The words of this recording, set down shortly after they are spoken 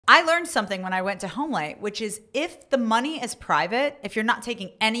I learned something when I went to HomeLight, which is if the money is private, if you're not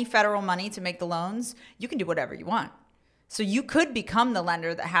taking any federal money to make the loans, you can do whatever you want. So you could become the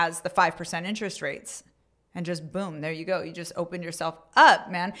lender that has the 5% interest rates. And just boom, there you go. You just opened yourself up,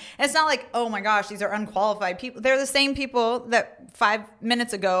 man. And it's not like, oh my gosh, these are unqualified people. They're the same people that 5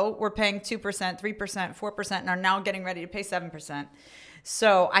 minutes ago were paying 2%, 3%, 4%, and are now getting ready to pay 7%.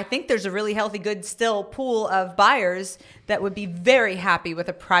 So I think there's a really healthy, good still pool of buyers that would be very happy with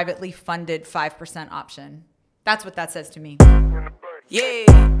a privately funded 5% option. That's what that says to me. Yeah,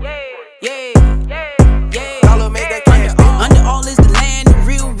 yeah, yeah, yeah. Under all is the land, the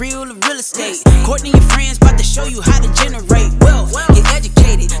real estate. Courtney and friends about to show you how to generate wealth. Get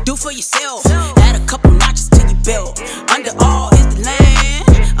educated, do for yourself. Add a couple notches to your belt. Under all is the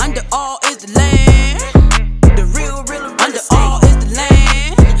land. Under all is the land. The real under all is the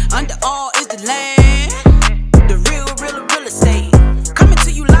land. Under all is the land. The real estate. Coming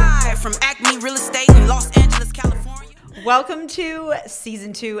to you live from ACME Real Estate in Los Angeles, California. Welcome to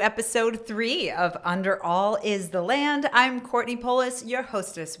Season 2, Episode 3 of Under All is the Land. I'm Courtney Poulos, your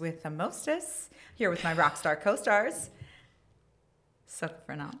hostess with the mostess, here with my rock star co-stars. Silke,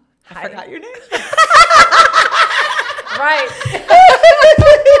 Fernald. I forgot your name. Right.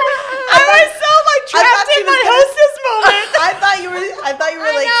 I was so like trapped in my hostess moment. I thought you were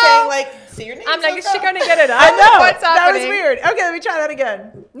like saying like, say your name. I'm like, is she going to get it up? I know. What's happening? That was weird. Okay, let me try that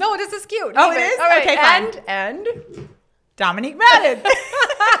again. No, this is cute. Oh, Keep it is? All right. Okay, fine. And Dominique Madden.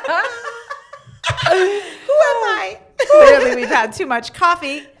 Who am I? Clearly, we've had too much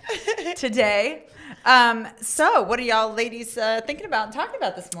coffee today. So, what are y'all ladies thinking about and talking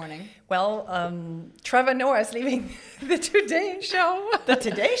about this morning? well, Trevor Noah is leaving the Today Show. The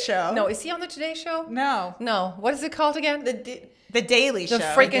Today Show? No, is he on the Today Show? No. No. What is it called again? The Daily Show. The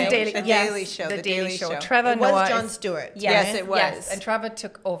freaking Daily. The yes, Daily Show. The Daily Show. It Trevor Noah was Jon is- Stewart. Yes, it was. Yes, and Trevor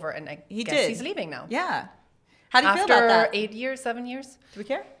took over, and I He guess did. he's leaving now. Yeah. How do you After feel about that? 8 years, 7 years? Do we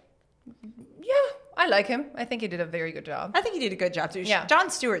care? Yeah, I like him. I think he did a very good job. I think he did a good job too. Yeah. Jon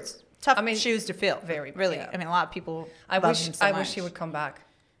Stewart's tough shoes to fill. Very, really. yeah. I mean, a lot of people. I love wish him so much. he would come back.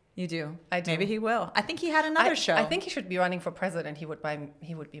 You do. I do. Maybe he will. I think he had another show. I think he should be running for president. He would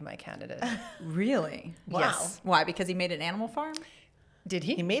be my candidate. Really. Wow. Yes. Why? Because he made an animal farm. Did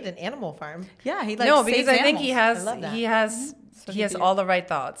he? He made an animal farm. Yeah, he like No, because saves I think he animals. has I love that. he has So he he'd has be- all the right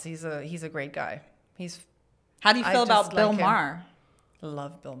thoughts. He's a great guy. How do you I feel about just Bill like him. Maher?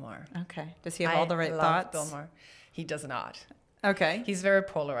 Love Bill Maher. Okay. Does he have all the right love thoughts? Bill Maher. He does not. Okay. He's very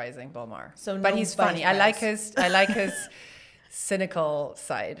polarizing, Bill Maher. So but no he's vice funny. I like pres. his cynical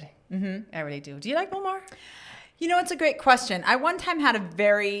side. Mm-hmm. I really do. Do you like Bill Maher? You know, it's a great question. I one time had a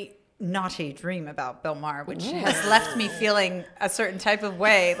very naughty dream about Bill Maher, which has left me feeling a certain type of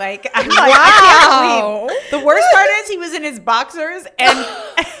way. Like, I'm like, I can't believe. The worst part is he was in his boxers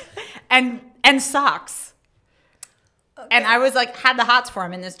and socks. Okay. And I was like, had the hots for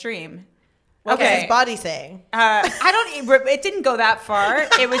him in this dream. What was his body saying? It didn't go that far.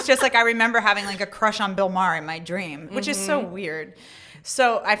 It was just like, I remember having like a crush on Bill Maher in my dream, which is so weird.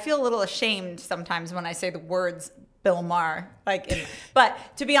 So I feel a little ashamed sometimes when I say the words Bill Maher. But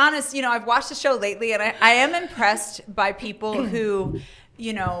to be honest, you know, I've watched the show lately and I am impressed by people who,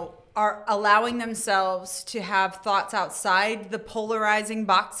 you know, are allowing themselves to have thoughts outside the polarizing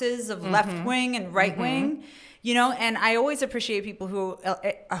boxes of left wing and right wing. You know, and I always appreciate people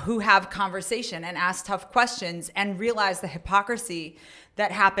who have conversation and ask tough questions and realize the hypocrisy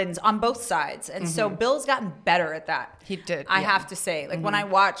that happens on both sides. And so Bill's gotten better at that. He did. I have to say. Like when I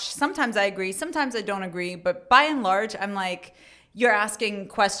watch, sometimes I agree, sometimes I don't agree. But by and large, I'm like, you're asking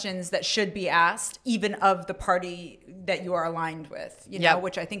questions that should be asked, even of the party that you are aligned with, you know,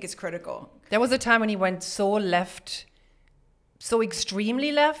 which I think is critical. There was a time when he went so left, so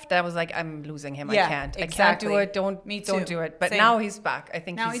extremely left, that I was like, I'm losing him. Yeah, I can't exactly. do it. Don't do it. But now he's back. I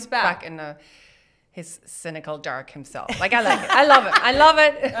think he's back in his cynical dark himself. Like, I like it. I love it. I love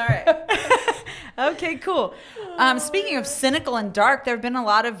it. All right. Okay, cool. Speaking of cynical and dark, there have been a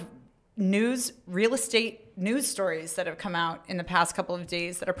lot of real estate news stories that have come out in the past couple of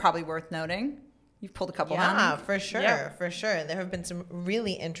days that are probably worth noting. You've pulled a couple Yeah, on. for sure. Yeah. For sure. There have been some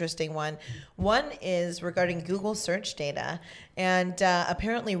really interesting one. One is regarding Google search data. And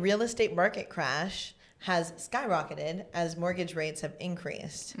apparently real estate market crash has skyrocketed as mortgage rates have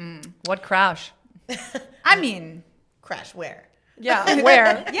increased. What crash? I mean, Crash where? Yeah,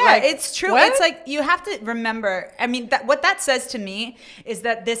 where? yeah, Like, it's true. what? It's like you have to remember. I mean, what that says to me is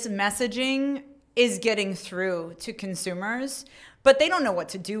that this messaging is getting through to consumers, but they don't know what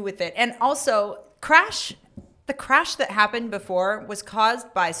to do with it. And also, crash the crash that happened before was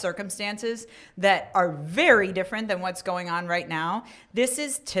caused by circumstances that are very different than what's going on right now. This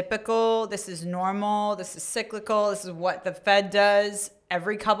is typical. This is normal. This is cyclical. This is what the Fed does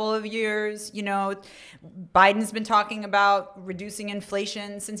every couple of years. You know, Biden's been talking about reducing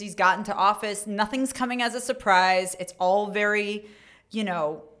inflation since he's gotten to office. Nothing's coming as a surprise. It's all very, you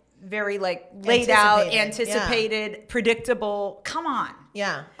know, very like laid out, anticipated, predictable. Come on.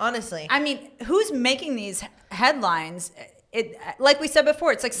 Yeah, honestly. I mean, who's making these headlines? It, like we said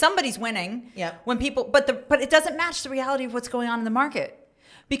before, it's like somebody's winning. Yeah. When people, but it doesn't match the reality of what's going on in the market,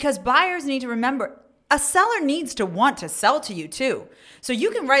 because buyers need to remember a seller needs to want to sell to you too. So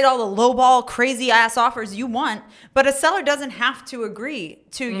you can write all the lowball, crazy ass offers you want, but a seller doesn't have to agree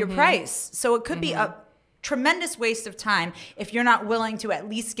to your price. So it could be a tremendous waste of time if you're not willing to at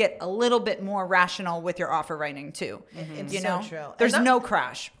least get a little bit more rational with your offer writing too. It's you know, so true. There's no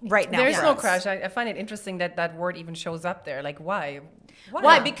crash right now. There's no crash. I find it interesting that word even shows up there. Like, why?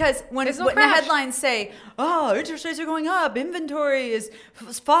 Why? Because when the headlines say, oh, interest rates are going up, inventory is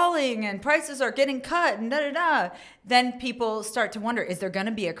falling, and prices are getting cut, and da-da-da, then people start to wonder, is there going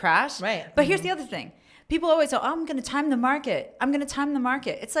to be a crash? Right. But here's the other thing. People always say, oh, I'm going to time the market. I'm going to time the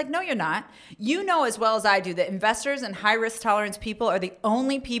market. It's like, no, you're not. You know as well as I do that investors and high-risk tolerance people are the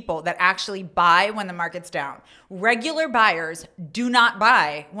only people that actually buy when the market's down. Regular buyers do not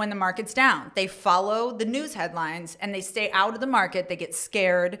buy when the market's down. They follow the news headlines and they stay out of the market. They get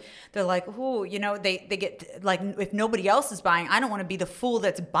scared. They're like, oh, you know, they get like, if nobody else is buying, I don't want to be the fool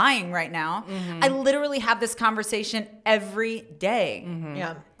that's buying right now. I literally have this conversation every day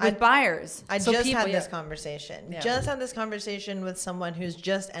with buyers. I just had this conversation. Just had this conversation with someone who's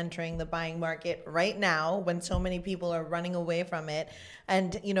just entering the buying market right now when so many people are running away from it.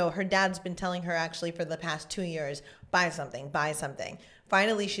 And, you know, her dad's been telling her actually for the past 2 years, buy something, buy something.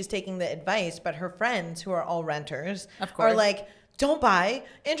 Finally, she's taking the advice, but her friends who are all renters are like, don't buy.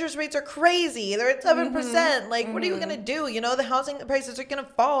 Interest rates are crazy. They're at 7%. Like, what are you going to do? You know, the housing prices are going to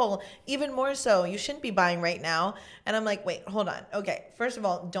fall even more so. You shouldn't be buying right now. And I'm like, wait, hold on. Okay. First of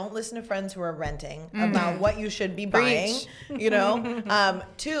all, don't listen to friends who are renting about what you should be buying, you know.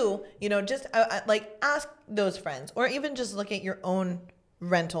 Two, you know, just like ask those friends, or even just look at your own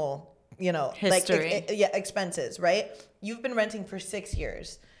rental, you know, history. Like expenses, right? You've been renting for 6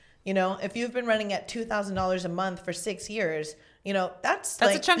 years. You know, if you've been renting at $2,000 a month for 6 years, you know, that's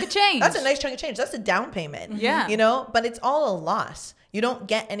like, a chunk of change. That's a nice chunk of change. That's a down payment. Yeah. You know, but it's all a loss. You don't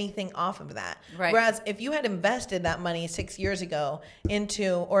get anything off of that. Right. Whereas if you had invested that money 6 years ago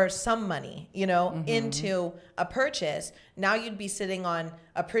into, or some money, you know, into a purchase, now you'd be sitting on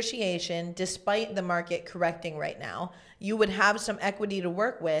appreciation despite the market correcting right now. You would have some equity to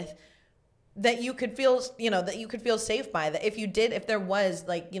work with that you could feel, you know, that you could feel safe by. That if there was,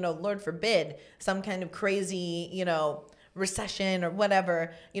 like, you know, Lord forbid, some kind of crazy, you know, recession or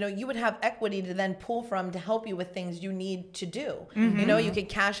whatever, you know, you would have equity to then pull from to help you with things you need to do. You know, you could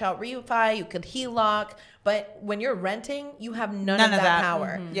cash out refi, you could HELOC, but when you're renting, you have none of that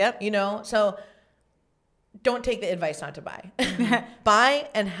power. Yep. You know, so don't take the advice not to buy. Buy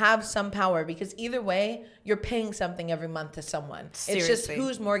and have some power, because either way, you're paying something every month to someone. Seriously. It's just,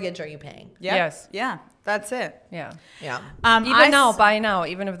 whose mortgage are you paying? Yep. Yes. Yeah. That's it. Yeah. Yeah. Even now, buy now,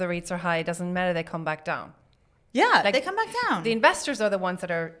 even if the rates are high, it doesn't matter. They come back down. Yeah, Like, they come back down. The investors are the ones that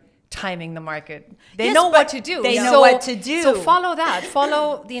are timing the market. They Yes, know but what to do. they know what to do. So follow that.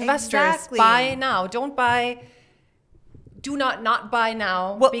 Follow the investors. Exactly. Buy now. Don't buy. Do not buy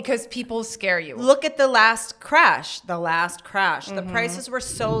now because people scare you. Look at the last crash. The prices were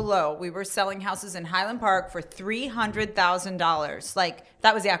so low. We were selling houses in Highland Park for $300,000. Like,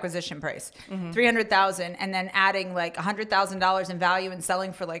 that was the acquisition price. $300,000, and then adding like $100,000 in value and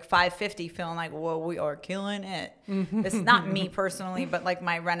selling for like $550, feeling like, whoa, we are killing it. This is not me personally, but like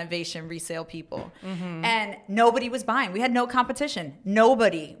my renovation resale people. And nobody was buying. We had no competition.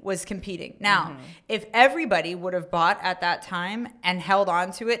 Nobody was competing. Now, if everybody would have bought at that time and held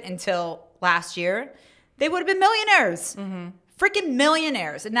on to it until last year, they would have been millionaires. Freaking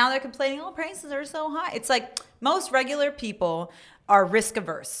millionaires. And now they're complaining, oh, prices are so high. It's like, most regular people are risk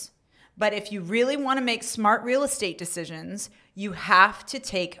averse. But if you really want to make smart real estate decisions, you have to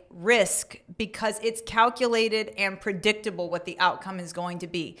take risk, because it's calculated and predictable what the outcome is going to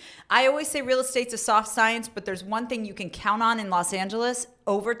be. I always say real estate's a soft science, but there's one thing you can count on in Los Angeles.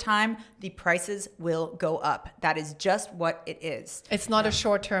 Over time, the prices will go up. That is just what it is. It's not a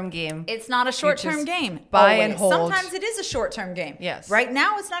short-term game. It's not a short-term game. Buy and hold. Sometimes it is a short-term game. Yes. Right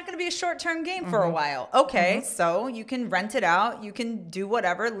now, it's not going to be a short-term game for a while. Okay, so you can rent it out. You can do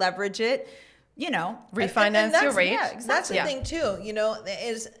whatever, leverage it. refinance your rate. Yeah, exactly. That's the thing too,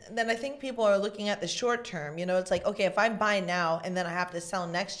 is that I think people are looking at the short term. It's like, okay, if I buy now and then I have to sell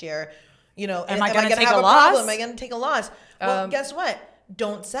next year, am I going to have a problem? Am I going to take a loss? Well, guess what?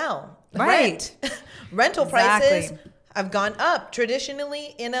 Don't sell. Right. Rental prices have gone up.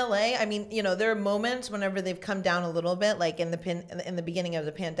 Traditionally in LA, I mean, there are moments whenever they've come down a little bit, like in the beginning of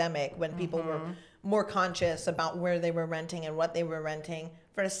the pandemic, when people were more conscious about where they were renting and what they were renting.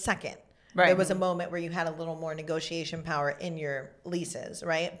 For a second, there was a moment where you had a little more negotiation power in your leases,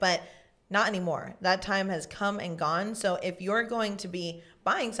 right? But not anymore. That time has come and gone. So if you're going to be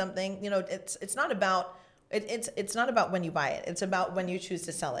buying something, it's not about when you buy it. It's about when you choose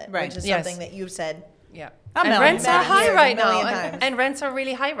to sell it, which is something that you've said. Yeah. And rents are high right now. And rents are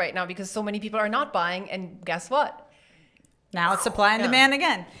really high right now because so many people are not buying. And guess what? Now it's supply and demand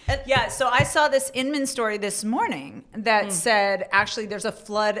again. So I saw this Inman story this morning that said actually there's a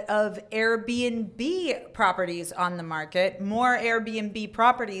flood of Airbnb properties on the market, more Airbnb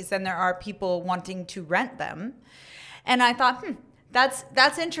properties than there are people wanting to rent them. And I thought,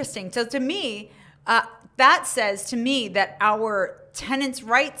 that's interesting. So to me, that says to me that our tenants'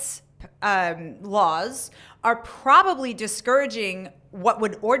 rights laws are probably discouraging what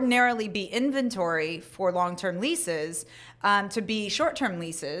would ordinarily be inventory for long-term leases to be short-term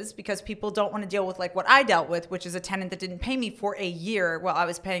leases, because people don't want to deal with like what I dealt with, which is a tenant that didn't pay me for a year while I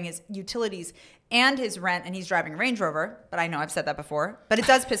was paying his utilities and his rent, and he's driving a Range Rover. But I know I've said that before, but it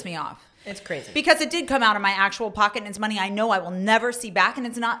does piss me off. It's crazy. Because it did come out of my actual pocket, and it's money I know I will never see back, and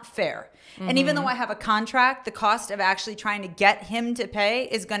it's not fair. And even though I have a contract, the cost of actually trying to get him to pay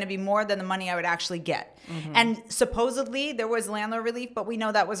is going to be more than the money I would actually get. And supposedly there was landlord relief, but we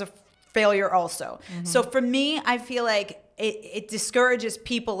know that was a failure also. So for me, I feel like it discourages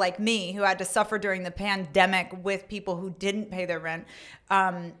people like me who had to suffer during the pandemic with people who didn't pay their rent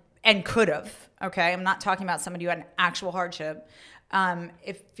and could have. Okay, I'm not talking about somebody who had an actual hardship.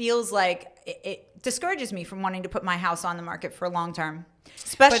 It feels like it discourages me from wanting to put my house on the market for long term.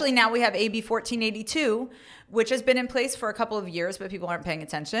 Especially now we have AB 1482, which has been in place for a couple of years, but people aren't paying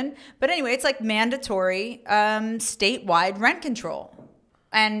attention. But anyway, it's like mandatory statewide rent control.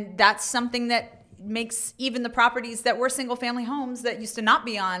 And that's something that makes even the properties that were single family homes that used to not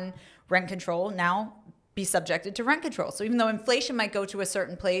be on rent control now be subjected to rent control. So even though inflation might go to a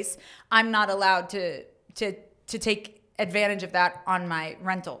certain place, I'm not allowed to take advantage of that on my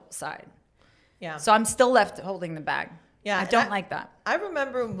rental side. Yeah. So I'm still left holding the bag. Yeah. I don't like that. I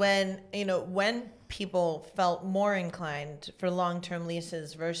remember when people felt more inclined for long-term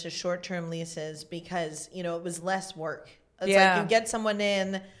leases versus short-term leases because, it was less work. It's like you get someone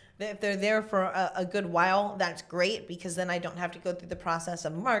in, if they're there for a good while, that's great, because then I don't have to go through the process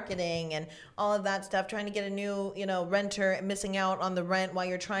of marketing and all of that stuff, trying to get a new, renter, missing out on the rent while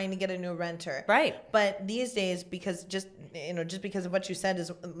you're trying to get a new renter. Right. But these days, because because of what you said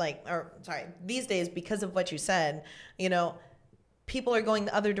these days, because of what you said, people are going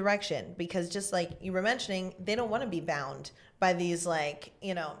the other direction, because just like you were mentioning, they don't want to be bound by these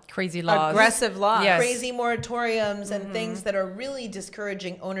crazy laws, aggressive laws, crazy moratoriums and things that are really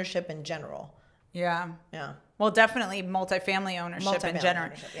discouraging ownership in general. Yeah. Well, definitely multifamily ownership in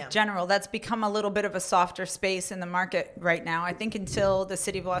general. That's become a little bit of a softer space in the market right now. I think until the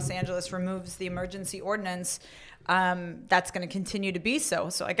city of Los Angeles removes the emergency ordinance, that's going to continue to be so.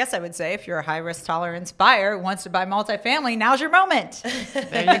 So I guess I would say if you're a high risk tolerance buyer who wants to buy multifamily, now's your moment.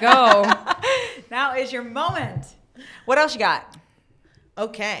 There you go. Now is your moment. What else you got?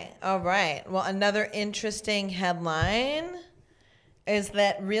 Okay. All right. Well, another interesting headline is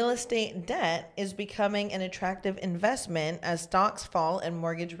that real estate debt is becoming an attractive investment as stocks fall and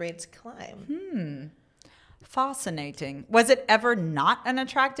mortgage rates climb. Fascinating. Was it ever not an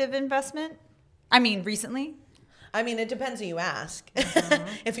attractive investment? I mean, recently? I mean, it depends who you ask.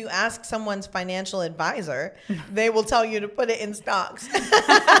 If you ask someone's financial advisor, they will tell you to put it in stocks.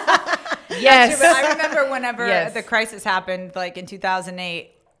 Yes. I remember whenever the crisis happened, like in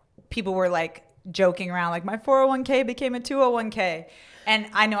 2008, people were like joking around, like my 401k became a 201k. And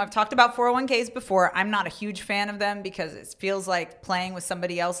I know I've talked about 401ks before. I'm not a huge fan of them because it feels like playing with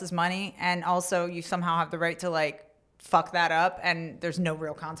somebody else's money. And also you somehow have the right to like fuck that up and there's no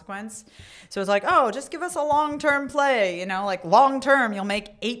real consequence. So it's like, oh, just give us a long-term play, like long-term, you'll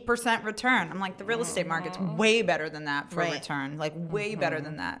make 8% return. I'm like, the real estate market's way better than that for a return, like way better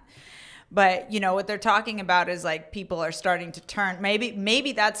than that. But, what they're talking about is like people are starting to turn.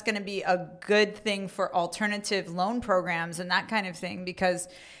 Maybe that's going to be a good thing for alternative loan programs and that kind of thing, because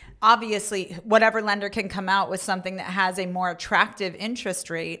obviously whatever lender can come out with something that has a more attractive interest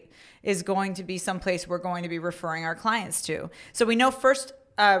rate is going to be someplace we're going to be referring our clients to. So we know first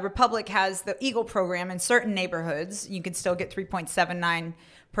Republic has the Eagle program in certain neighborhoods. You can still get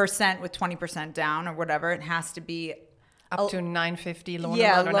 3.79% with 20% down or whatever. It has to be up to 950 loan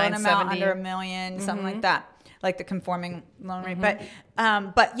amount or loan 970. amount under $1 million, something like that, like the conforming loan rate.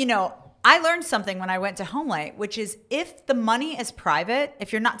 But you know, I learned something when I went to HomeLight, which is if the money is private,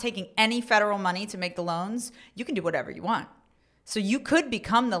 if you're not taking any federal money to make the loans, you can do whatever you want. So you could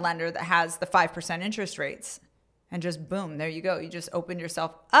become the lender that has the 5% interest rates. And just boom, there you go. You just opened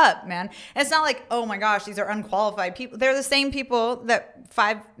yourself up, man. And it's not like, oh my gosh, these are unqualified people. They're the same people that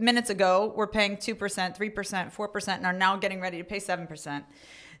 5 minutes ago were paying 2%, 3%, 4%, and are now getting ready to pay 7%.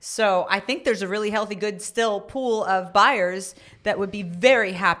 So I think there's a really healthy, good still pool of buyers that would be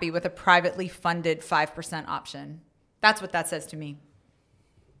very happy with a privately funded 5% option. That's what that says to me.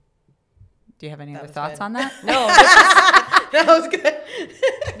 Do you have any other thoughts on that? No. That was good.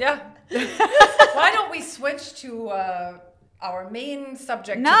 Yeah. Why don't we switch to our main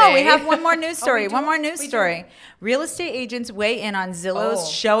subject today? No, we have one more news story. One more news story. Real estate agents weigh in on Zillow's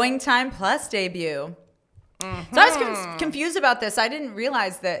ShowingTime Plus debut. So I was confused about this. I didn't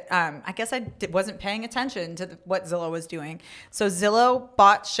realize that. I guess I wasn't paying attention to what Zillow was doing. So Zillow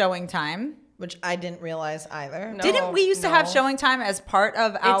bought ShowingTime, which I didn't realize either. No, didn't we used to have ShowingTime as part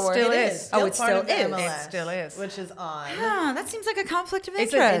of our? It still is. Oh, it still is. It still is. Which is odd. Huh, that seems like a conflict of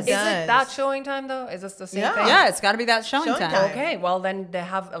Is interest. it that ShowingTime though? Is this the same thing? Yeah, it's got to be that ShowingTime. Okay, well then they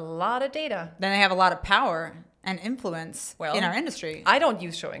have a lot of data. Then they have a lot of power and influence in our industry. I don't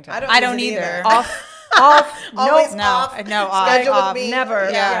use ShowingTime. I don't either. Off. Always no, off. No, Schedule off. with me. Never.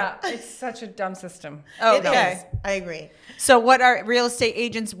 Yeah. It's such a dumb system. Okay. I agree. So what are real estate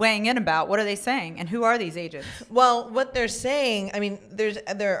agents weighing in about? What are they saying? And who are these agents? Well, what they're saying, I mean,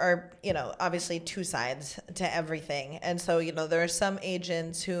 there are, you know, obviously two sides to everything. And so, you know, there are some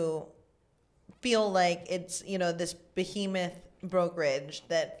agents who feel like it's, you know, this behemoth brokerage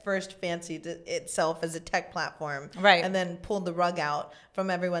that first fancied itself as a tech platform, right, and then pulled the rug out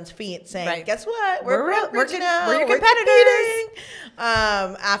from everyone's feet, saying, right, "Guess what? We're your competitors."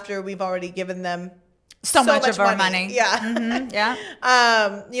 After we've already given them so much of our money. Yeah,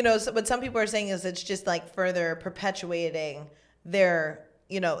 yeah. You know, so what some people are saying is it's just like further perpetuating their,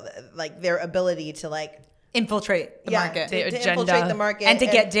 you know, like their ability to like infiltrate the market, to infiltrate the market, and to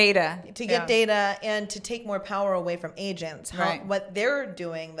get data, and to take more power away from agents. Right. What they're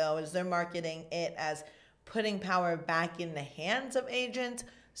doing though is they're marketing it as putting power back in the hands of agents.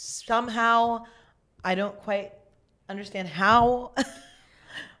 Somehow, I don't quite understand how,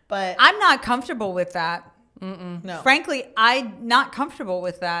 but I'm not comfortable with that. No, frankly, I'm not comfortable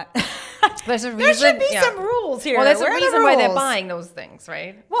with that. There's a reason. There should be some rules here. Well, there's a reason why they're buying those things,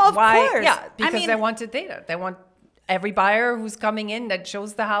 right? Well, of course. Yeah, because they wanted data. They want every buyer who's coming in that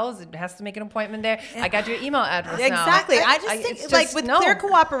shows the house, it has to make an appointment there. I got your email address now. Exactly. I just think, like, with clear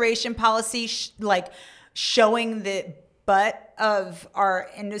cooperation policy, like showing the butt of our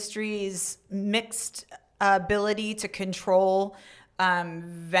industry's mixed ability to control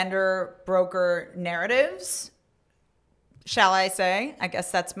vendor broker narratives, shall I say? I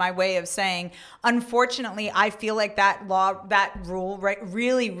guess that's my way of saying, unfortunately, I feel like that rule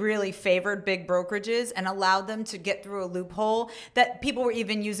really, really favored big brokerages and allowed them to get through a loophole that people were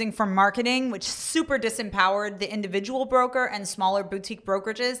even using for marketing, which super disempowered the individual broker and smaller boutique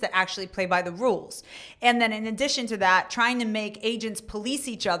brokerages that actually play by the rules. And then in addition to that, trying to make agents police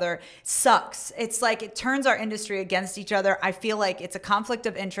each other sucks. It's like it turns our industry against each other. I feel like it's a conflict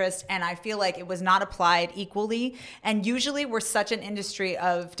of interest, and I feel like it was not applied equally. And usually we're such an industry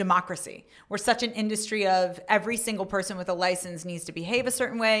of democracy. We're such an industry of every single person with a license needs to behave a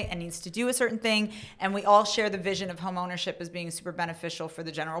certain way and needs to do a certain thing. And we all share the vision of home ownership as being super beneficial for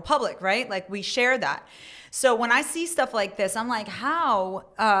the general public, right? Like we share that. So when I see stuff like this, I'm like, how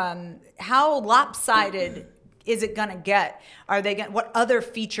lopsided is it going to get? Are they going? What other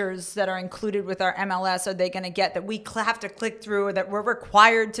features that are included with our MLS are they going to get that we have to click through, or that we're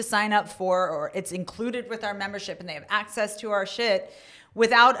required to sign up for, or it's included with our membership and they have access to our shit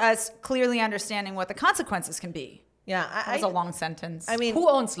without us clearly understanding what the consequences can be? Yeah, that was a long sentence. I mean, who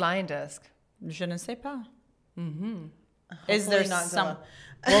owns Lion Desk? Je ne sais pas. Mm-hmm. Is there some?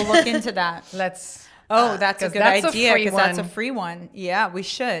 We'll look into that. Let's. Oh, that's a good idea, because that's a free one. Yeah, we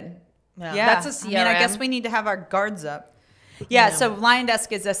should. Yeah, that's a CRM. I mean, I guess we need to have our guards up. Yeah, so Lion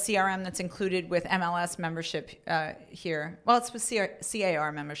Desk is a CRM that's included with MLS membership here. Well, it's with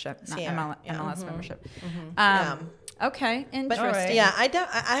CAR membership, not MLS membership. Okay, interesting. But, yeah,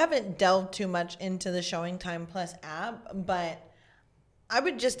 I haven't delved too much into the ShowingTime Plus app, but I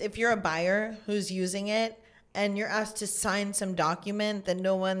would just, if you're a buyer who's using it, and you're asked to sign some document that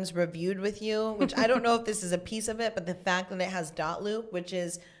no one's reviewed with you, which I don't know if this is a piece of it, but the fact that it has .loop, which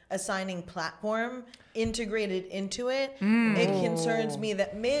is a signing platform integrated into it, it concerns me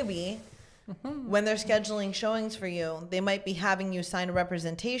that maybe when they're scheduling showings for you, they might be having you sign a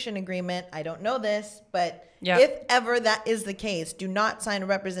representation agreement. I don't know this, but if ever that is the case, do not sign a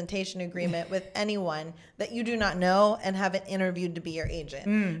representation agreement with anyone that you do not know and haven't interviewed to be your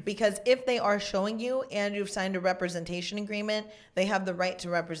agent. Because if they are showing you and you've signed a representation agreement, they have the right to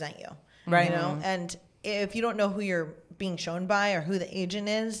represent you. Right. You know, and if you don't know who you're being shown by or who the agent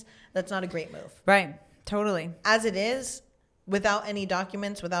is, that's not a great move. Right. Totally. As it is, without any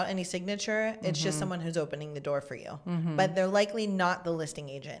documents, without any signature, it's just someone who's opening the door for you. But they're likely not the listing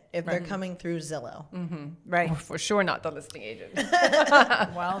agent if they're coming through Zillow. Right. Oh, for sure not the listing agent.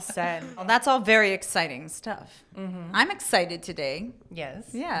 Well said. Well, that's all very exciting stuff. I'm excited today. Yes.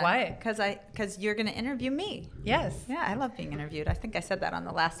 Yeah. Why? Because you're going to interview me. Yes. Yeah, I love being interviewed. I think I said that on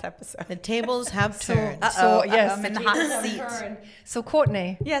the last episode. The tables have turned. So yes, I'm in the hot seat. So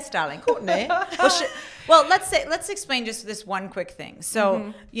Courtney. Yes, darling. Courtney. Well, let's explain just this one quick thing.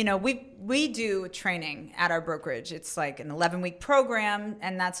 So, you know, we do training at our brokerage. It's like an 11-week program,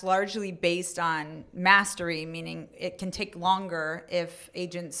 and that's largely based on mastery, meaning it can take longer if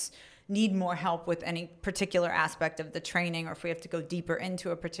agents need more help with any particular aspect of the training, or if we have to go deeper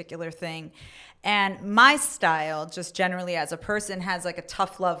into a particular thing. And my style, just generally as a person, has like a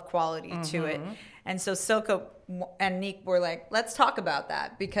tough love quality to it. And so Silke and Nick were like, let's talk about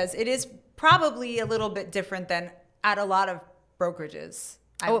that, because it is probably a little bit different than at a lot of brokerages.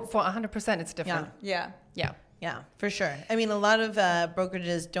 Oh, for 100% it's different. Yeah. Yeah, for sure. I mean, a lot of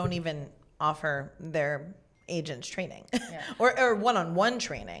brokerages don't even offer their agents training or one-on-one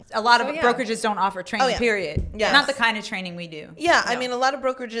training. A lot of brokerages don't offer training, period. Yes. Not the kind of training we do. Yeah, no. I mean, a lot of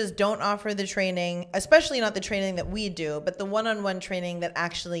brokerages don't offer the training, especially not the training that we do, but the one-on-one training that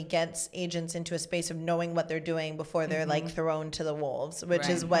actually gets agents into a space of knowing what they're doing before they're like thrown to the wolves, which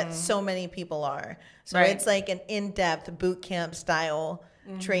is what so many people are. So it's like an in-depth boot camp style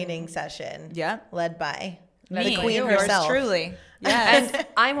training session led by the queen herself. Truly. Yes.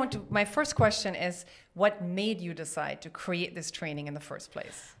 And my first question is, what made you decide to create this training in the first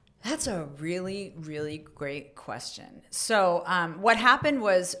place? That's a really, really great question. So what happened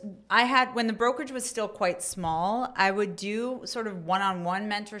was when the brokerage was still quite small, I would do sort of one-on-one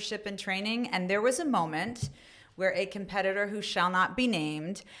mentorship and training. And there was a moment where a competitor who shall not be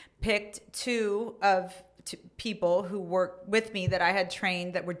named picked two people who worked with me that I had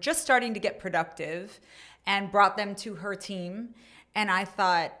trained that were just starting to get productive and brought them to her team. And I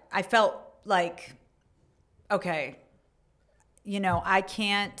felt like, okay, you know, I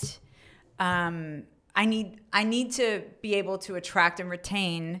can't, I need to be able to attract and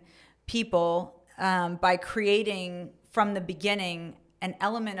retain people by creating from the beginning an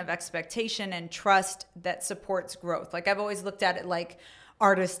element of expectation and trust that supports growth. Like I've always looked at it like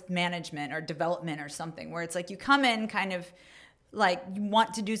artist management or development or something, where it's like you come in kind of like you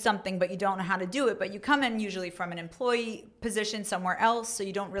want to do something, but you don't know how to do it. But you come in usually from an employee position somewhere else, so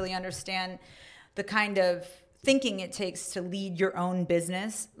you don't really understand the kind of thinking it takes to lead your own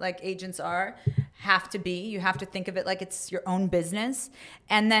business, like agents have to be. You have to think of it like it's your own business.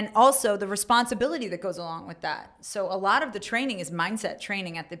 And then also the responsibility that goes along with that. So a lot of the training is mindset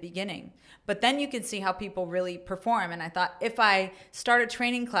training at the beginning. But then you can see how people really perform. And I thought, if I start a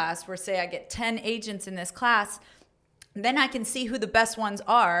training class where, say, I get 10 agents in this class, then I can see who the best ones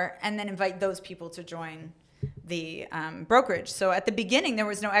are and then invite those people to join the brokerage. So at the beginning, there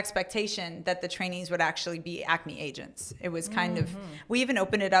was no expectation that the trainees would actually be ACME agents. It was kind of, we even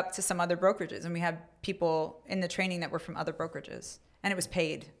opened it up to some other brokerages, and we had people in the training that were from other brokerages, and it was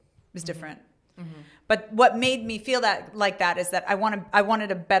paid. It was different. But what made me feel like that is that I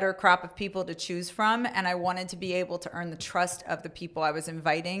wanted a better crop of people to choose from, and I wanted to be able to earn the trust of the people I was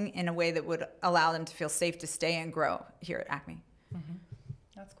inviting in a way that would allow them to feel safe to stay and grow here at ACME.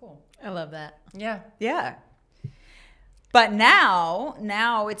 That's cool. I love that. Yeah. But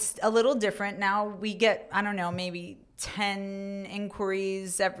now it's a little different. Now we get, I don't know, maybe 10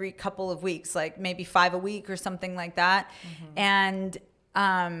 inquiries every couple of weeks, like maybe 5 a week or something like that. And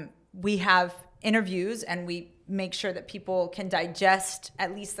we have interviews, and we make sure that people can digest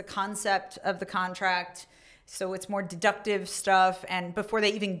at least the concept of the contract. So it's more deductive stuff. And before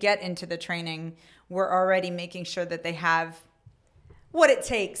they even get into the training, we're already making sure that they have what it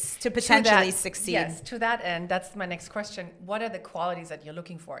takes to potentially succeed. Yes, to that end, that's my next question. What are the qualities that you're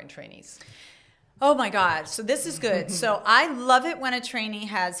looking for in trainees? Oh my God. So this is good. So I love it when a trainee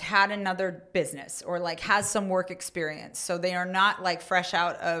has had another business or like has some work experience. So they are not like fresh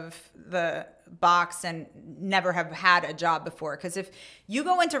out of the box and never have had a job before. Because if you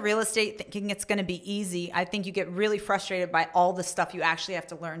go into real estate thinking it's going to be easy, I think you get really frustrated by all the stuff you actually have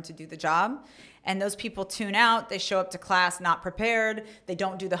to learn to do the job. And those people tune out. They show up to class not prepared. They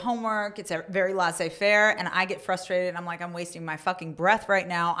don't do the homework. It's very laissez-faire. And I get frustrated. I'm like, I'm wasting my fucking breath right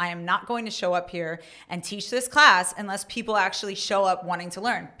now. I am not going to show up here and teach this class unless people actually show up wanting to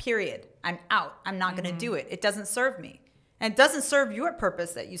learn, period. I'm out. I'm not going to do it. It doesn't serve me. And it doesn't serve your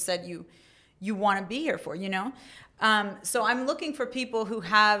purpose that you said you want to be here for, you know? So I'm looking for people who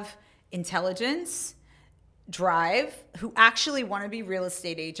have intelligence, drive, who actually want to be real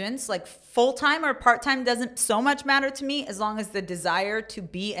estate agents. Like full-time or part-time doesn't so much matter to me as long as the desire to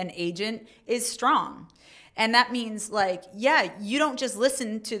be an agent is strong. And that means like, yeah, you don't just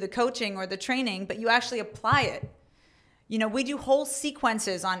listen to the coaching or the training, but you actually apply it. You know, we do whole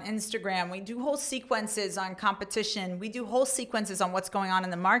sequences on Instagram. We do whole sequences on competition. We do whole sequences on what's going on in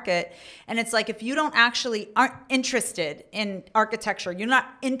the market. And it's like, if you aren't interested in architecture, you're not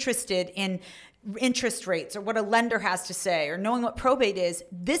interested in interest rates or what a lender has to say or knowing what probate is,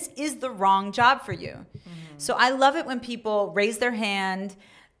 this is the wrong job for you. So I love it when people raise their hand,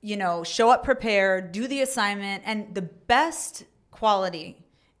 you know, show up prepared, do the assignment. And the best quality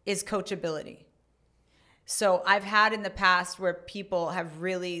is coachability. So I've had in the past where people have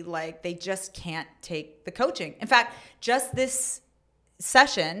really like, they just can't take the coaching. In fact, just this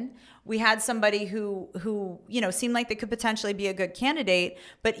session, we had somebody who, you know, seemed like they could potentially be a good candidate,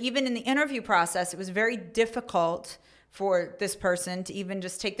 but even in the interview process, it was very difficult for this person to even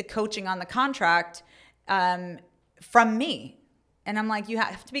just take the coaching on the contract from me. And I'm like, you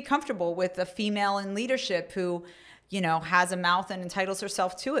have to be comfortable with a female in leadership who, you know, has a mouth and entitles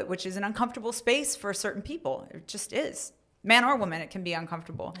herself to it, which is an uncomfortable space for certain people. It just is. Man or woman, it can be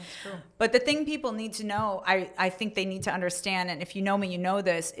uncomfortable. That's true. But the thing people need to know, I think they need to understand, and if you know me, you know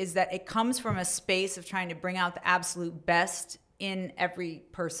this, is that it comes from a space of trying to bring out the absolute best in every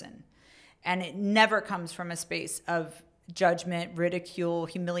person. And it never comes from a space of judgment, ridicule,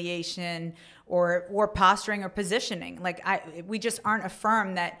 humiliation, or posturing or positioning. Like we just aren't a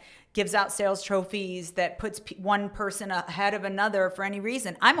firm that gives out sales trophies, that puts one person ahead of another for any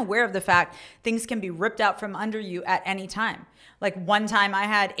reason. I'm aware of the fact things can be ripped out from under you at any time. Like one time I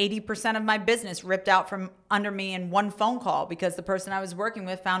had 80% of my business ripped out from under me in one phone call because the person I was working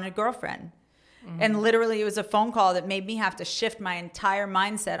with found a girlfriend. And literally it was a phone call that made me have to shift my entire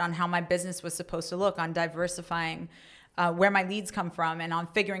mindset on how my business was supposed to look, on diversifying where my leads come from, and on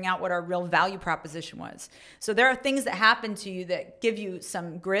figuring out what our real value proposition was. So there are things that happen to you that give you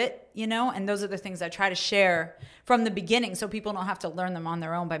some grit, you know, and those are the things I try to share from the beginning so people don't have to learn them on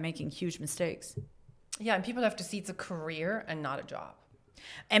their own by making huge mistakes. Yeah, and people have to see it's a career and not a job.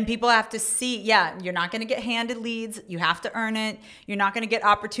 And people have to see, yeah, you're not going to get handed leads. You have to earn it. You're not going to get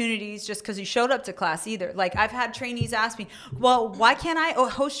opportunities just because you showed up to class either. Like I've had trainees ask me, well, why can't I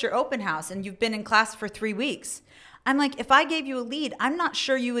host your open house and you've been in class for 3 weeks? I'm like, if I gave you a lead, I'm not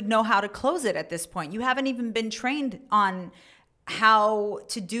sure you would know how to close it at this point. You haven't even been trained on how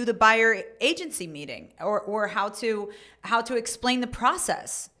to do the buyer agency meeting or how to explain the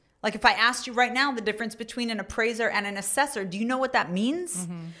process. Like if I asked you right now the difference between an appraiser and an assessor, do you know what that means?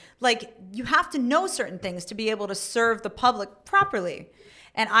 Like you have to know certain things to be able to serve the public properly.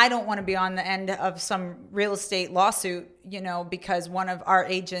 And I don't want to be on the end of some real estate lawsuit, you know, because one of our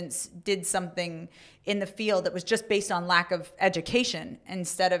agents did something in the field that was just based on lack of education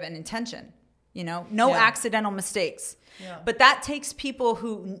instead of an intention, you know, no accidental mistakes. Yeah. But that takes people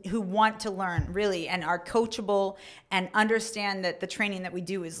who want to learn really and are coachable and understand that the training that we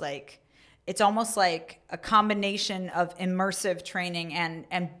do is like, it's almost like a combination of immersive training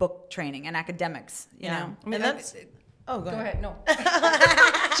and book training and academics, you know? I mean, that's... Oh, go ahead. No.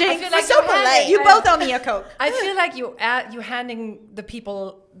 Jinx, like so polite. You both owe me a Coke. I feel like you're handing the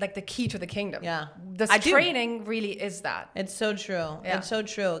people like the key to the kingdom. Yeah. The training really is that. It's so true. Yeah. It's so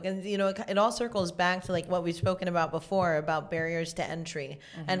true. And, you know, it all circles back to like what we've spoken about before about barriers to entry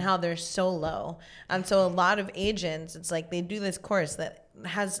and how they're so low. And so a lot of agents, it's like they do this course that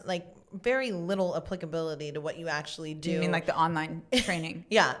has like very little applicability to what you actually do. You mean like the online training?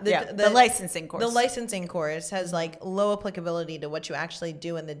 Yeah. The licensing course. The licensing course has like low applicability to what you actually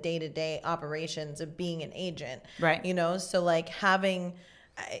do in the day-to-day operations of being an agent. Right. You know, so like having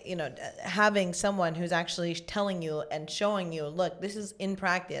someone who's actually telling you and showing you, look, this is in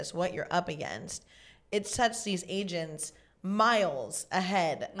practice what you're up against. It sets these agents miles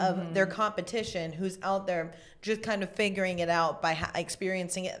ahead of their competition who's out there just kind of figuring it out by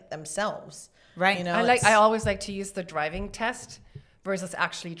experiencing it themselves. Right. You know, I always like to use the driving test versus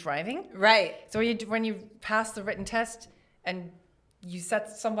actually driving. Right. So when you pass the written test and you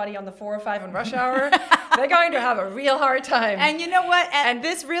set somebody on the 4 or 5 in rush hour, they're going to have a real hard time. And you know what? And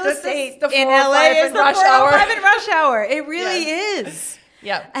this real estate the 4 in or LA 5 is in the rush 4 or hour. 5 in rush hour. It really is.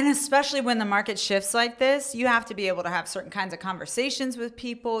 Yeah. And especially when the market shifts like this, you have to be able to have certain kinds of conversations with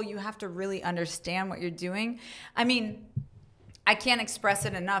people. You have to really understand what you're doing. I mean, I can't express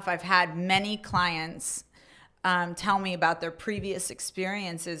it enough. I've had many clients tell me about their previous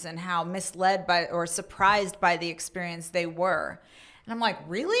experiences and how misled by or surprised by the experience they were. And I'm like,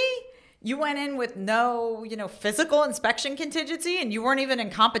 really? You went in with no, physical inspection contingency and you weren't even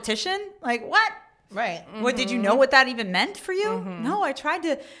in competition? Like, what? Right. What, did you know what that even meant for you? No, I tried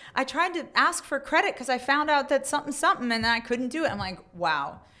to ask for credit because I found out that something and then I couldn't do it. I'm like,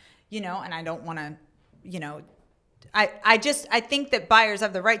 wow. And I don't want to, I think that buyers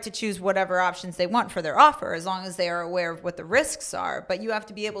have the right to choose whatever options they want for their offer as long as they are aware of what the risks are. But you have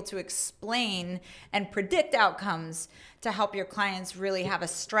to be able to explain and predict outcomes to help your clients really have a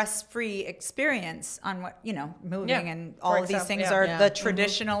stress-free experience on what, moving and all of these things are the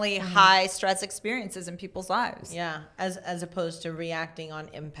traditionally high stress experiences in people's lives. Yeah, as opposed to reacting on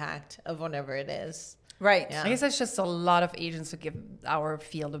impact of whatever it is. Right. Yeah. I guess that's just a lot of agents who give our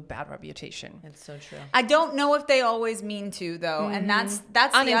field a bad reputation. It's so true. I don't know if they always mean to, though, and that's the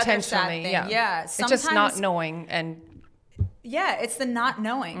other sad thing. Yeah. It's just not knowing and. Yeah, it's the not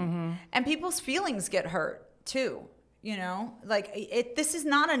knowing, and people's feelings get hurt too. This is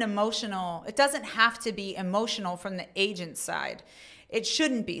not an emotional. It doesn't have to be emotional from the agent side. It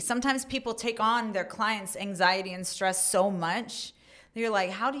shouldn't be. Sometimes people take on their clients' anxiety and stress so much. You're like,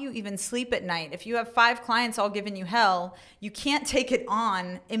 how do you even sleep at night? If you have 5 clients all giving you hell, you can't take it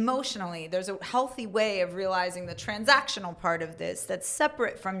on emotionally. There's a healthy way of realizing the transactional part of this that's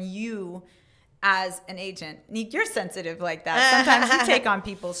separate from you as an agent. You're sensitive like that. Sometimes you take on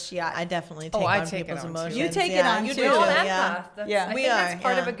people's shit. I definitely take on take people's emotions. You take it on you too. do. We're all Yeah. empath. Yeah. I We think are, that's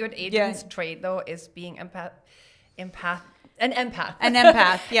part of a good agent's Yeah. trait, though, is being An empath. An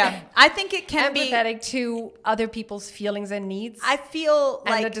empath, yeah. I think it can be empathetic to other people's feelings and needs. I feel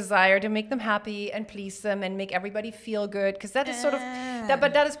and like the desire to make them happy and please them and make everybody feel good, because that is sort of that.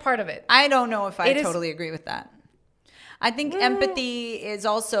 But that is part of it. I don't know if I totally agree with that. I think empathy is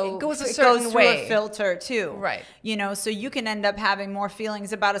also it goes through way. a filter too, Right? So you can end up having more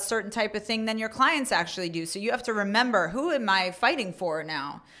feelings about a certain type of thing than your clients actually do. So you have to remember, who am I fighting for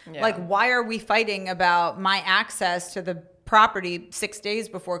now? Yeah. Like, why are we fighting about my access to the property 6 days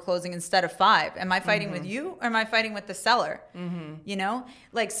before closing instead of 5? Am I fighting with you or am I fighting with the seller?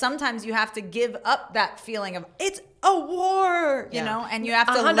 Like, sometimes you have to give up that feeling of it's a war, and you have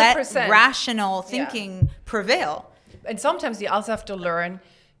to 100%. let rational thinking prevail. And sometimes you also have to learn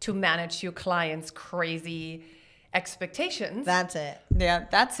to manage your clients' crazy expectations. That's it. Yeah,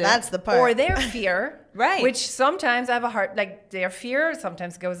 that's it. That's the part. Or their fear. Right. Which sometimes I have a hard, like their fear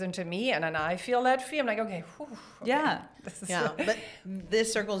sometimes goes into me and then I feel that fear. I'm like, okay. Whew, okay. Yeah. But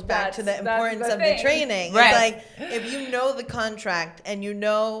this circles back to the That's importance the of thing. the training. Right. It's like, if you know the contract and you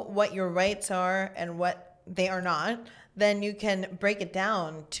know what your rights are and what they are not, then you can break it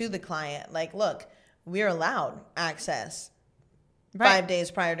down to the client. Like, look, we're allowed access 5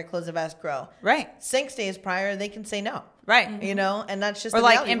 days prior to close of escrow. Right. 6 days prior, they can say no. Right. And that's just Or the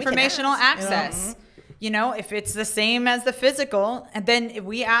like reality. We can informational ask, access. If it's the same as the physical, and then if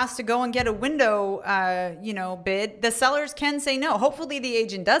we ask to go and get a window, bid, the sellers can say no. Hopefully the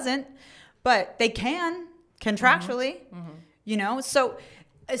agent doesn't, but they can contractually, So,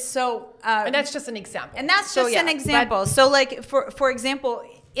 and that's just an example. And that's just an example. So like, for example,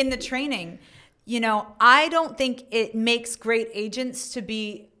 in the training, I don't think it makes great agents to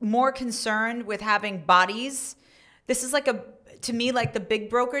be more concerned with having bodies. This is like to me, like the big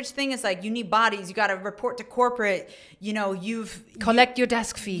brokerage thing is like, you need bodies. You got to report to corporate. Collect your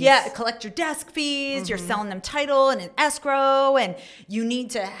desk fees. Yeah, collect your desk fees. You're selling them title and an escrow, and you need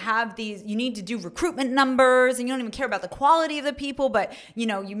to have these. You need to do recruitment numbers, and you don't even care about the quality of the people, but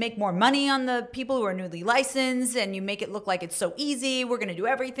you make more money on the people who are newly licensed, and you make it look like it's so easy. We're going to do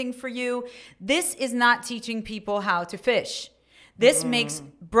everything for you. This is not teaching people how to fish. This makes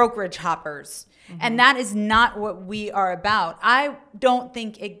brokerage hoppers. And that is not what we are about. I don't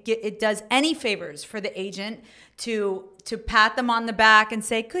think it does any favors for the agent to pat them on the back and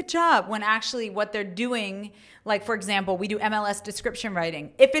say, good job, when actually what they're doing, like, for example, we do MLS description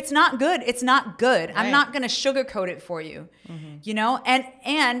writing. If it's not good, it's not good. Right. I'm not going to sugarcoat it for you, and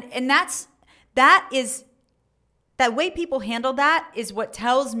that way people handle that is what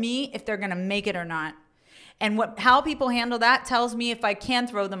tells me if they're going to make it or not. And how people handle that tells me if I can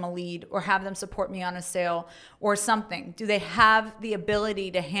throw them a lead or have them support me on a sale or something. Do they have the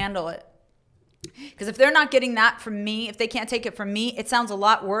ability to handle it? Because if they're not getting that from me, if they can't take it from me, it sounds a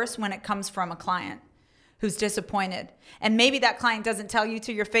lot worse when it comes from a client who's disappointed. And maybe that client doesn't tell you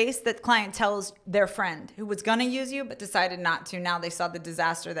to your face. That client tells their friend who was going to use you but decided not to. Now they saw the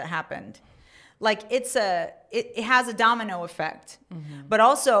disaster that happened. Like it has a domino effect. Mm-hmm. But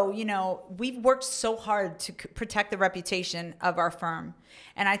also, you know, we've worked so hard to protect the reputation of our firm.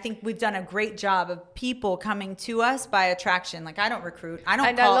 And I think we've done a great job of people coming to us by attraction. Like I don't recruit.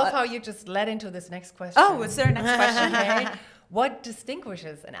 I love how you just led into this next question. Oh, is there a next question? Okay. What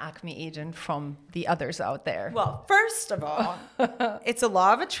distinguishes an ACME agent from the others out there? Well, first of all, it's a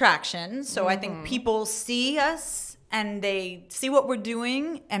law of attraction. So I think people see us and they see what we're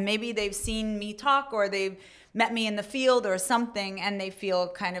doing, and maybe they've seen me talk or they've met me in the field or something, and they feel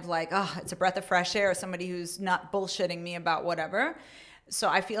kind of like, oh, it's a breath of fresh air, somebody who's not bullshitting me about whatever. So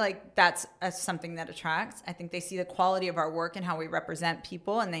I feel like that's something that attracts. I think they see the quality of our work and how we represent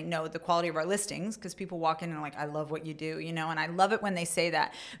people, and they know the quality of our listings, because people walk in and are like, I love what you do, you know, and I love it when they say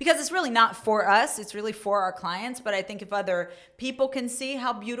that, because it's really not for us, it's really for our clients. But I think if other people can see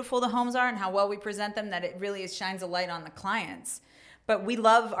how beautiful the homes are and how well we present them, that it really shines a light on the clients. But we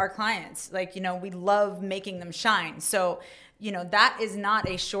love our clients, like, you know, we love making them shine. So, you know, that is not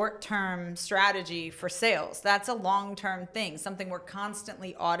a short-term strategy for sales. That's a long-term thing, something we're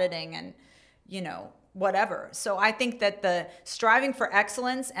constantly auditing and, you know, whatever. So I think that the striving for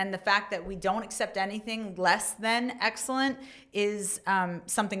excellence and the fact that we don't accept anything less than excellent is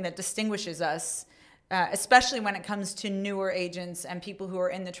something that distinguishes us, especially when it comes to newer agents and people who are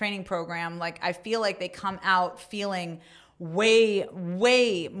in the training program. Like, I feel like they come out feeling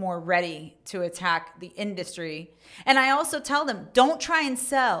way more ready to attack the industry. And I also tell them, don't try and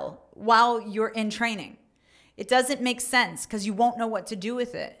sell while you're in training. It doesn't make sense, because you won't know what to do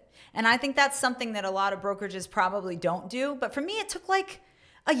with it. And I think that's something that a lot of brokerages probably don't do. But for me, it took like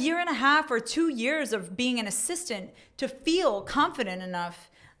a year and a half or 2 years of being an assistant to feel confident enough,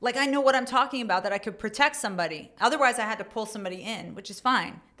 like I know what I'm talking about, that I could protect somebody. Otherwise, I had to pull somebody in, which is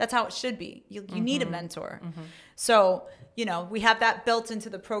fine. That's how it should be. You need a mentor. Mm-hmm. So, you know, we have that built into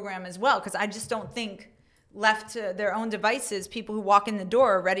the program as well, because I just don't think left to their own devices, people who walk in the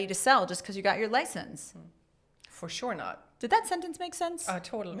door are ready to sell just because you got your license. For sure not. Did that sentence make sense?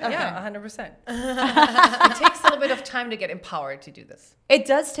 Totally. Okay. Yeah, 100%. It takes a little bit of time to get empowered to do this. It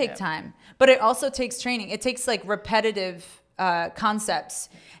does take time, but it also takes training. It takes like repetitive concepts.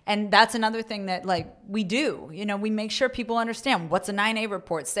 And that's another thing that like we do, you know, we make sure people understand what's a 9A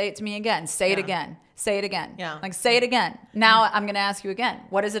report. Say it to me again. Say it again. Say it again. Yeah. Like, say it again. Now I'm going to ask you again.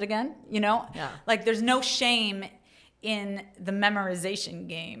 What is it again? You know, like there's no shame in the memorization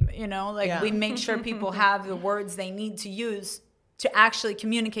game, you know, like we make sure people have the words they need to use to actually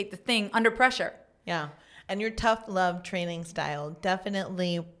communicate the thing under pressure. Yeah. And your tough love training style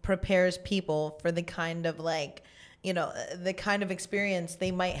definitely prepares people for the kind of like, you know, the kind of experience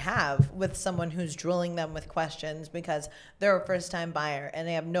they might have with someone who's drilling them with questions because they're a first-time buyer and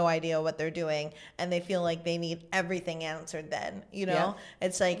they have no idea what they're doing and they feel like they need everything answered then, you know?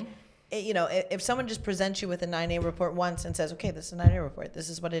 It's like, you know, if someone just presents you with a 9A report once and says, okay, this is a 9A report, this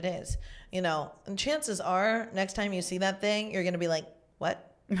is what it is, you know, and chances are next time you see that thing, you're going to be like,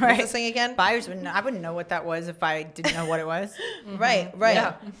 what? Right. What's this thing again? Buyers wouldn't know. I wouldn't know what that was if I didn't know what it was. Right.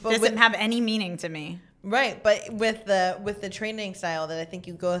 Yeah. But it doesn't have any meaning to me. Right, but with the training style that I think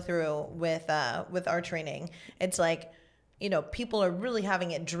you go through with our training, it's like, you know, people are really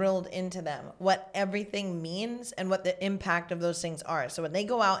having it drilled into them what everything means and what the impact of those things are. So when they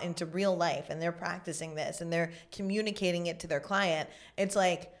go out into real life and they're practicing this and they're communicating it to their client, it's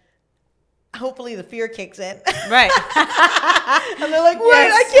like, hopefully the fear kicks in. Right. And they're like, what?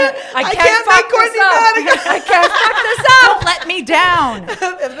 Yes. I can't make Courtney mad. I can't fuck this up. Don't let me down.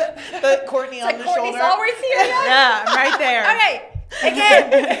 The Courtney it's on like the Courtney's shoulder. always here. Yeah, I'm right there. Okay.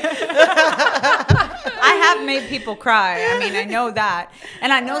 Again. I have made people cry. I mean, I know that.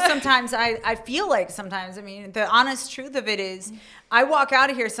 And I know sometimes I feel like sometimes, I mean, the honest truth of it is I walk out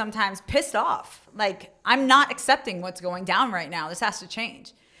of here sometimes pissed off. Like, I'm not accepting what's going down right now. This has to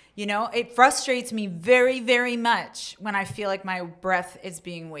change. You know, it frustrates me very, very much when I feel like my breath is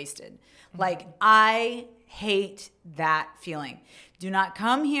being wasted. Like, I hate that feeling. Do not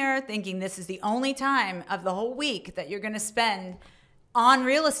come here thinking this is the only time of the whole week that you're going to spend on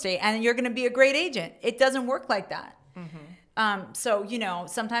real estate and you're going to be a great agent. It doesn't work like that. Mm-hmm. So, you know,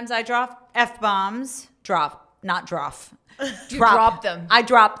 sometimes I drop F-bombs. Not drop. You drop them. I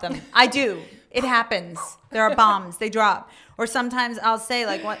drop them. I do. It happens. There are bombs. They drop. Or sometimes I'll say,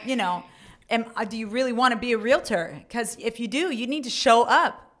 like, what, you know, do you really want to be a realtor? Because if you do, you need to show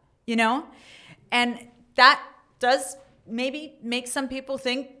up, you know? And that does maybe make some people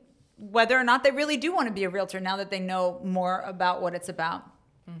think, whether or not they really do want to be a realtor now that they know more about what it's about.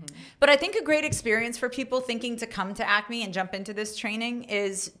 But I think a great experience for people thinking to come to ACME and jump into this training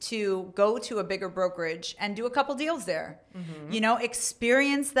is to go to a bigger brokerage and do a couple deals there. You know,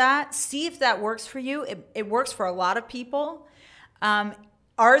 experience that, see if that works for you. It works for a lot of people.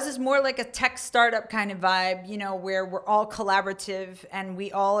 Ours is more like a tech startup kind of vibe, you know, where we're all collaborative and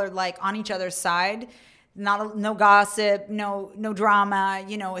we all are like on each other's side. No gossip, no drama.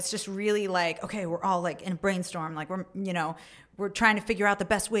 You know, it's just really like, okay, we're all like in a brainstorm, like we're trying to figure out the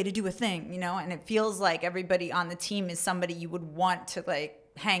best way to do a thing, you know, and it feels like everybody on the team is somebody you would want to like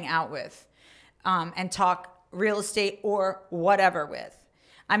hang out with and talk real estate or whatever with.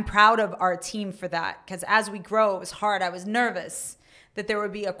 I'm proud of our team for that, because as we grow, it was hard. I was nervous that there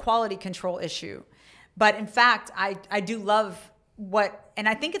would be a quality control issue. But in fact, I do love and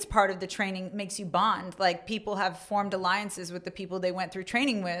I think it's part of the training, makes you bond. Like, people have formed alliances with the people they went through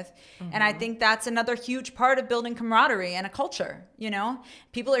training with. And I think that's another huge part of building camaraderie and a culture, you know?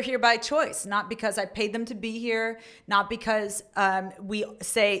 People are here by choice, not because I paid them to be here, not because we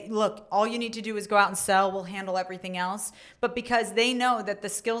say, look, all you need to do is go out and sell, we'll handle everything else, but because they know that the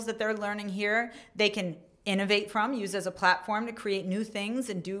skills that they're learning here, they can innovate from, use as a platform to create new things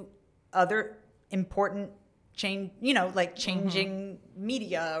and do other important changing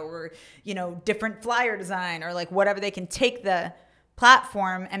media, or, you know, different flyer design, or like whatever. They can take the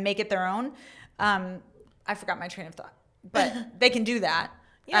platform and make it their own. I forgot my train of thought, but they can do that.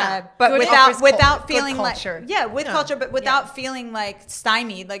 But good without feeling like culture, but without feeling like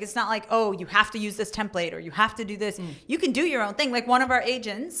stymied. Like, it's not like, oh, you have to use this template or you have to do this. You can do your own thing. Like, one of our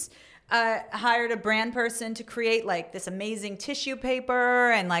agents hired a brand person to create like this amazing tissue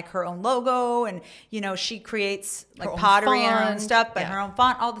paper and like her own logo, and you know, she creates like pottery and her own stuff, but her own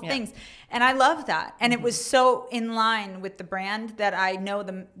font, all the things. And I love that. And it was so in line with the brand that I know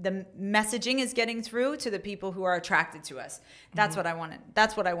the messaging is getting through to the people who are attracted to us. That's what I wanted.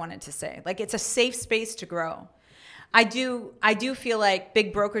 That's what I wanted to say. Like, it's a safe space to grow. I do feel like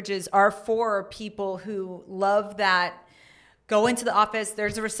big brokerages are for people who love that. Go into the office,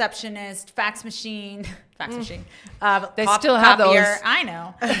 there's a receptionist, fax machine. They still have those. I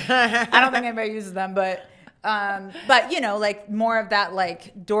know. I don't think anybody uses them, but you know, like more of that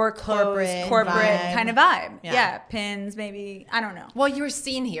like door closed, corporate kind of vibe. Yeah, pins maybe. I don't know. Well, you're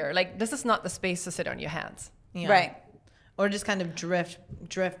seen here. Like, this is not the space to sit on your hands. Right. Or just kind of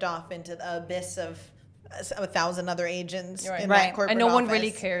drift off into the abyss of 1,000 other agents in that corporate and no one office.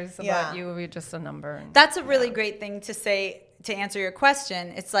 really cares about you. You're just a number. That's a really great thing to say. To answer your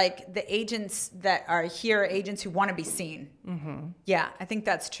question, it's like the agents that are here are agents who want to be seen. Yeah, I think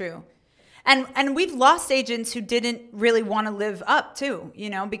that's true. And we've lost agents who didn't really want to live up too,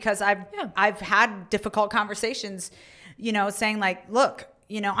 you know, because I've had difficult conversations, you know, saying like, look,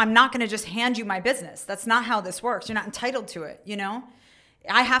 you know, I'm not going to just hand you my business. That's not how this works. You're not entitled to it, you know.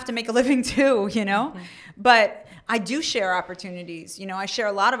 I have to make a living too, you know, but I do share opportunities. You know, I share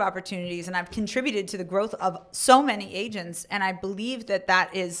a lot of opportunities, and I've contributed to the growth of so many agents. And I believe that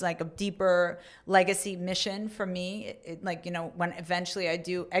that is like a deeper legacy mission for me. Like, you know, when eventually I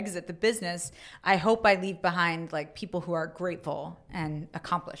do exit the business, I hope I leave behind like people who are grateful and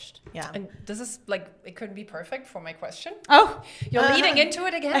accomplished. Yeah. And this is like, it couldn't be perfect for my question. Oh, you're leading into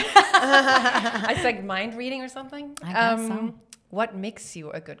it again. It's like mind reading or something. I guess so. What makes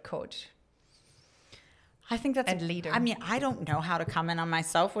you a good coach? I think that's a leader. I mean, I don't know how to comment on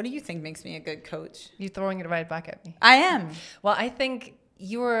myself. What do you think makes me a good coach? You're throwing it right back at me. I am. Well, I think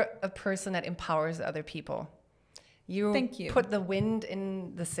you're a person that empowers other people. Thank you. Put the wind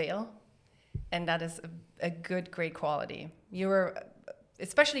in the sail, and that is a good, great quality. You're,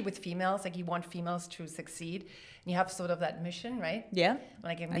 especially with females, like you want females to succeed. And you have sort of that mission, right? Yeah,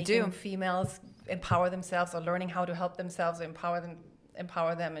 like making females empower themselves, or learning how to help themselves, or empower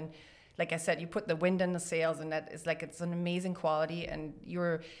them. And like I said, you put the wind in the sails, and that is like, it's an amazing quality. And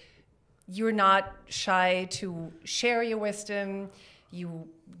you're not shy to share your wisdom. You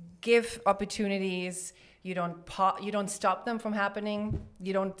give opportunities. You don't stop them from happening.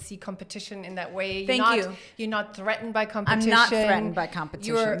 You don't see competition in that way. You're not threatened by competition. I'm not threatened by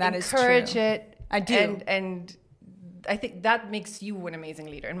competition. That encourage is true. it. I do. And I think that makes you an amazing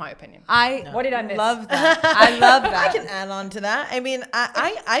leader, in my opinion. What did I miss? Love that. I love that. I can add on to that. I mean,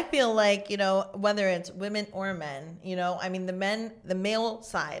 I feel like, you know, whether it's women or men, you know, I mean, the male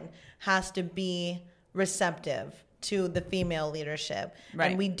side has to be receptive to the female leadership.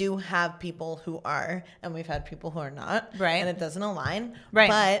 Right. And we do have people who are, and we've had people who are not. Right. And it doesn't align. Right.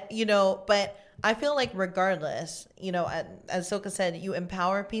 But, you know, I feel like regardless, you know, as Silke said, you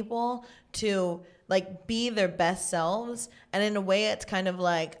empower people to like be their best selves. And in a way, it's kind of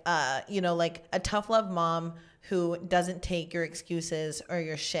like, like a tough love mom who doesn't take your excuses or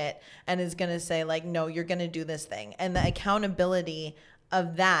your shit and is going to say like, no, you're going to do this thing. And the accountability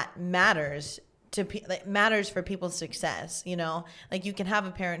of that matters matters for people's success. Like you can have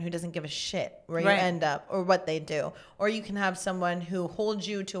a parent who doesn't give a shit where you end up or what they do, or you can have someone who holds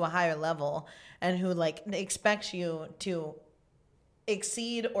you to a higher level and who like expects you to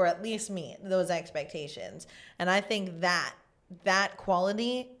exceed or at least meet those expectations. And I think that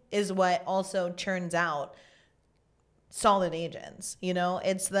quality is what also churns out solid agents.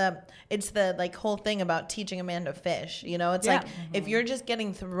 It's the like whole thing about teaching a man to fish. It's like if you're just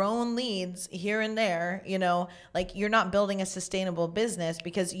getting thrown leads here and there, like you're not building a sustainable business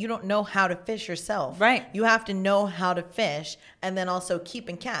because you don't know how to fish yourself. Right. You have to know how to fish and then also catch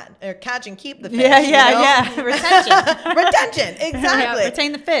and keep the fish. Yeah. Retention. Exactly.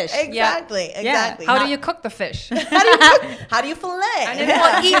 Retain the fish. Exactly. How do you cook the fish? How do you fillet? And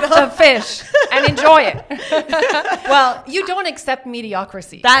then eat the fish and enjoy it. Well, you don't accept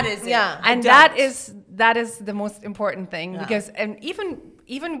mediocrity. That is and that is the most important thing because and even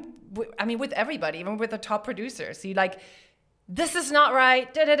with everybody, even with the top producers, you like, this is not right.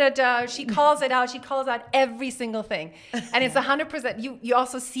 She calls it out. She calls out every single thing, and it's 100%. You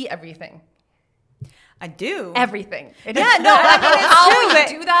also see everything. I do. Everything. It's how you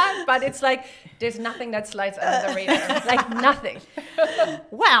do that, but it's like there's nothing that slides under the radar. Like nothing.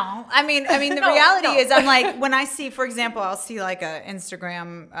 Well, the reality is I'm like, when I see, for example, I'll see like a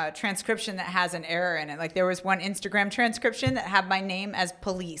Instagram transcription that has an error in it. Like there was one Instagram transcription that had my name as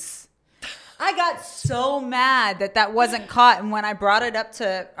police. I got so mad that wasn't caught. And when I brought it up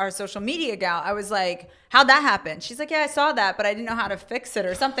to our social media gal, I was like, how'd that happen? She's like, yeah, I saw that, but I didn't know how to fix it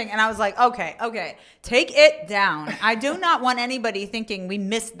or something. And I was like, okay, take it down. I do not want anybody thinking we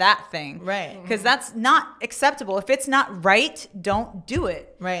missed that thing. Right. Because that's not acceptable. If it's not right, don't do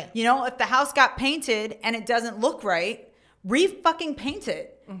it. Right. If the house got painted and it doesn't look right, re-fucking paint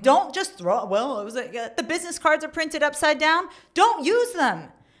it. Mm-hmm. Don't just throw it. Well, it was like, the business cards are printed upside down. Don't use them.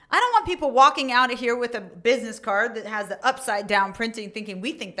 I don't want people walking out of here with a business card that has the upside down printing thinking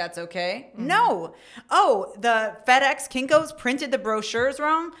we think that's okay. Mm-hmm. No. Oh, the FedEx Kinko's printed the brochures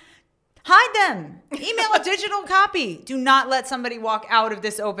wrong. Hide them. Email a digital copy. Do not let somebody walk out of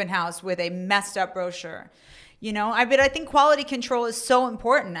this open house with a messed up brochure. I think quality control is so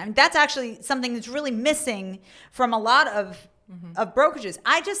important. That's actually something that's really missing from a lot of brokerages.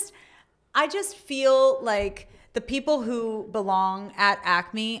 I just feel like the people who belong at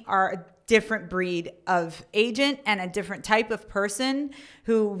ACME are a different breed of agent and a different type of person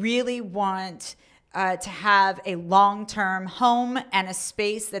who really want to have a long-term home and a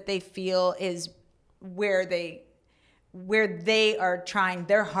space that they feel is where they are trying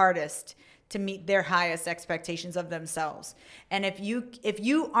their hardest to meet their highest expectations of themselves. And if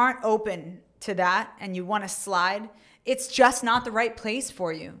you aren't open to that and you want to slide, it's just not the right place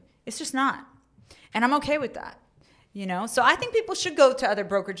for you. It's just not. And I'm okay with that. So I think people should go to other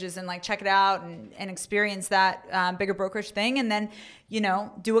brokerages and like check it out and experience that bigger brokerage thing. And then,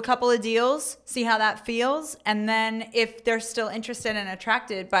 do a couple of deals, see how that feels. And then if they're still interested and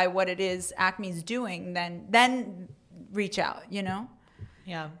attracted by what it is ACME's doing, then reach out, Yeah.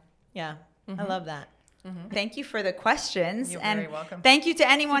 Mm-hmm. I love that. Mm-hmm. Thank you for the questions. You're very welcome. Thank you to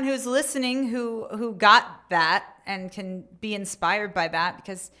anyone who's listening who got that and can be inspired by that,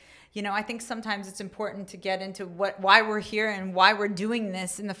 because I think sometimes it's important to get into why we're here and why we're doing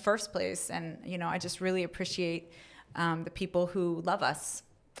this in the first place. And, I just really appreciate the people who love us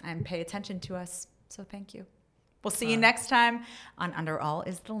and pay attention to us. So thank you. We'll see you next time on Under All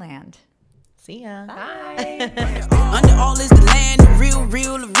Is the Land. See ya. Bye. Under all is the land, the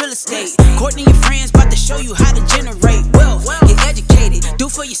real estate. Courtney and your friends about to show you how to generate wealth. Get educated, do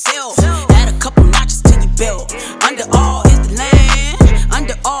for yourself. Add a couple notches to your belt. Under all is the land.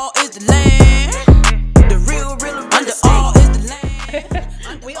 Under all is the land. The real under all is the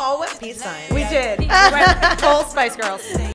land. We all went peace signs. We did. We went full Spice Girls.